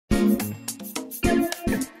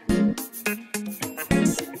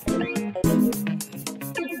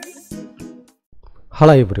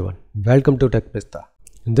Hello everyone, welcome to TechPista.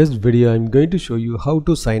 In this video, I'm going to show you how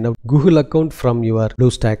to sign up Google account from your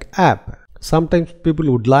BlueStacks app. Sometimes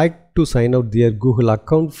people would like to sign out their Google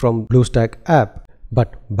account from BlueStacks app,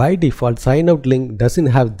 but by default sign out link doesn't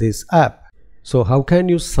have this app. So how can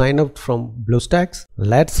you sign out from BlueStacks?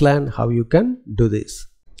 Let's learn how you can do this.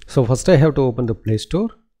 So first I have to open the Play Store.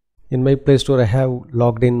 In my Play Store I have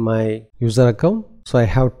logged in my user account. So I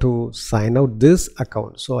have to sign out this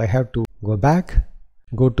account. So I have to go back.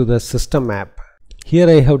 Go to the system app. Here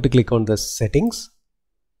I have to click on the settings.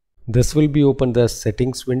 This will be open the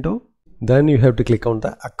settings window. Then you have to click on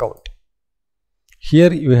the account.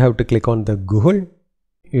 Here you have to click on the Google.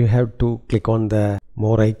 You have to click on the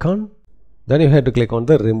more icon. Then you have to click on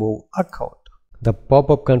the remove account. The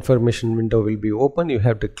pop-up confirmation window will be open. You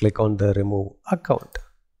have to click on the remove account.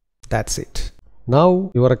 That's it.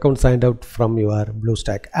 Now your account signed out from your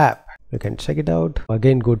BlueStacks app. You can check it out.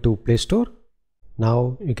 Again go to Play Store.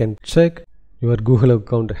 Now you can check your Google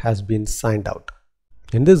account has been signed out.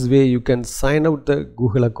 In this way you can sign out the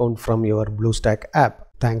Google account from your BlueStacks app.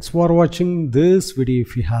 Thanks for watching this video.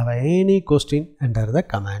 If you have any question, enter the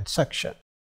comment section.